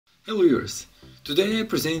Hello viewers, today I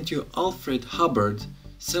present you Alfred Hubbard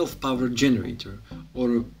self-powered generator,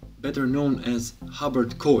 or better known as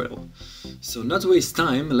Hubbard Coil. So not to waste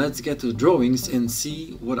time, let's get to the drawings and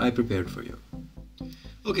see what I prepared for you.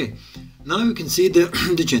 Okay, now you can see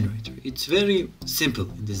the generator. It's very simple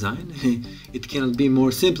in design. It cannot be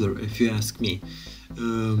more simpler if you ask me.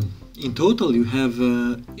 In total you have,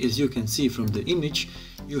 as you can see from the image,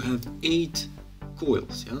 you have 8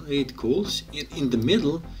 coils, 8 coils. In the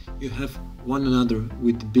middle you have one another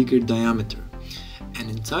with bigger diameter,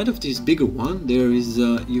 and inside of this bigger one there is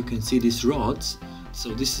you can see these rods.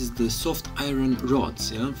 So this is the soft iron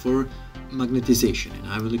rods for magnetization, and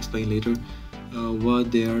I will explain later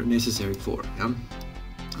what they are necessary for.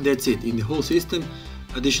 That's it in the whole system.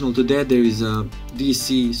 Additional to that, there is a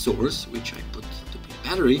DC source, which I put to be a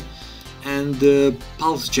battery, and the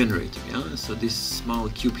pulse generator. So this small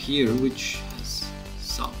cube here, which has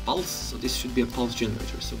some pulse, so this should be a pulse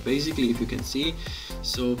generator. So basically, if you can see,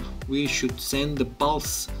 so we should send the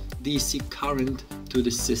pulse DC current to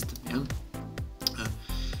the system.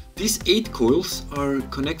 These 8 coils are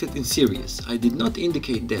connected in series. I did not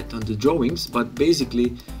indicate that on the drawings, but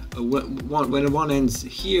basically when one ends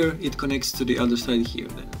here, it connects to the other side here.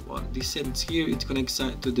 Then this ends here, it connects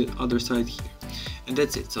to the other side here. And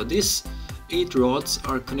that's it. So these 8 rods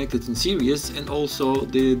are connected in series, and also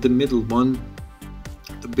the middle one,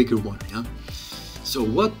 the bigger one. So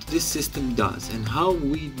what this system does and how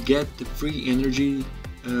we get the free energy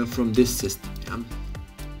from this system.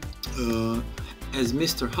 As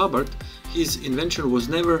Mr. Hubbard, his invention was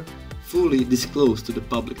never fully disclosed to the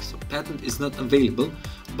public, so patent is not available,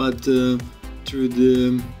 but through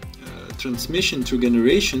the transmission through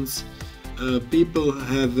generations, people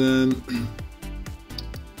have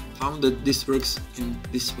found that this works in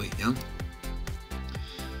this way.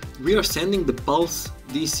 We are sending the pulse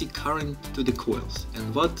DC current to the coils,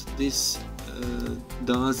 and what this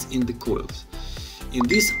does in the coils. In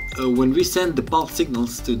this, when we send the pulse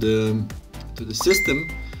signals to the system,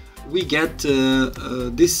 we get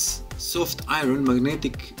this soft iron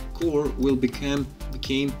magnetic core will became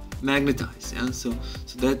magnetized. So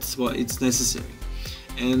that's why it's necessary.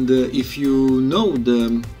 And if you know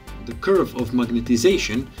the curve of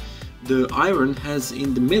magnetization, the iron has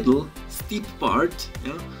in the middle steep part,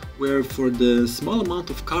 where for the small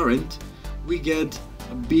amount of current we get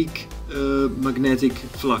a big magnetic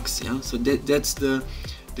flux. So that's the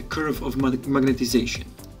curve of magnetization.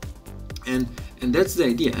 And that's the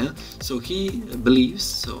idea. So he believes,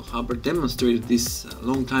 so Hubbard demonstrated this a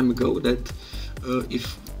long time ago, that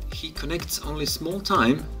if he connects only small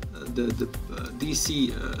time the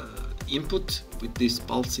DC input with this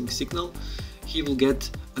pulsing signal, he will get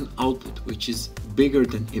an output which is bigger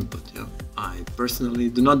than input. I personally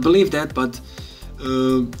do not believe that, but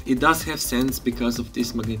it does have sense because of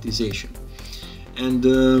this magnetization. And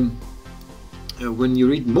when you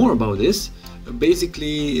read more about this,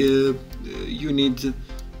 basically you need,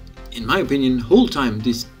 in my opinion, whole time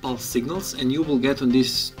these pulse signals, and you will get on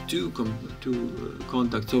these two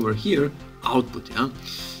contacts over here output.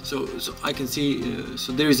 So I can see,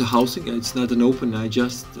 so there is a housing. It's not an open. I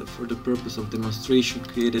just for the purpose of demonstration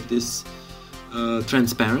created this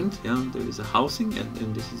transparent. There is a housing,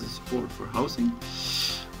 and this is a support for housing,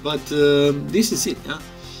 but this is it.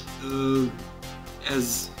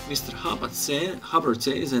 As Mr. Hubbard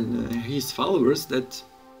says, and his followers, that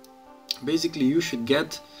basically you should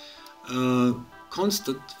get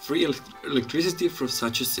constant free electricity for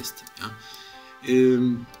such a system.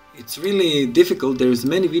 It's really difficult. There's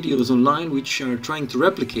many videos online which are trying to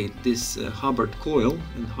replicate this Hubbard coil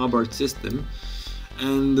and Hubbard system,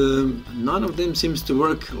 and none of them seems to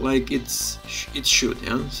work like it should.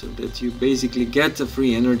 So that you basically get a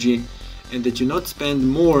free energy, and that you not spend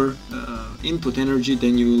more input energy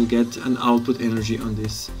than you will get an output energy on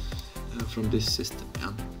this from this system.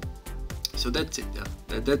 So that's it.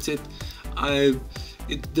 That's it.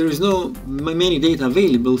 There is no many data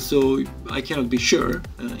available, so I cannot be sure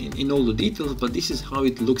in all the details. But this is how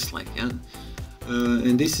it looks like, and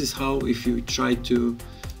this is how, if you try to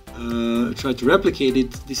replicate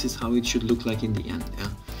it, this is how it should look like in the end.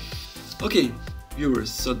 Okay,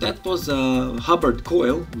 viewers. So that was a Hubbard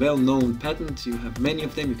coil, well-known patent. You have many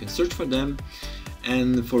of them. You can search for them.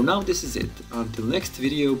 And for now, this is it. Until next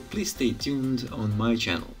video, please stay tuned on my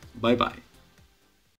channel. Bye bye.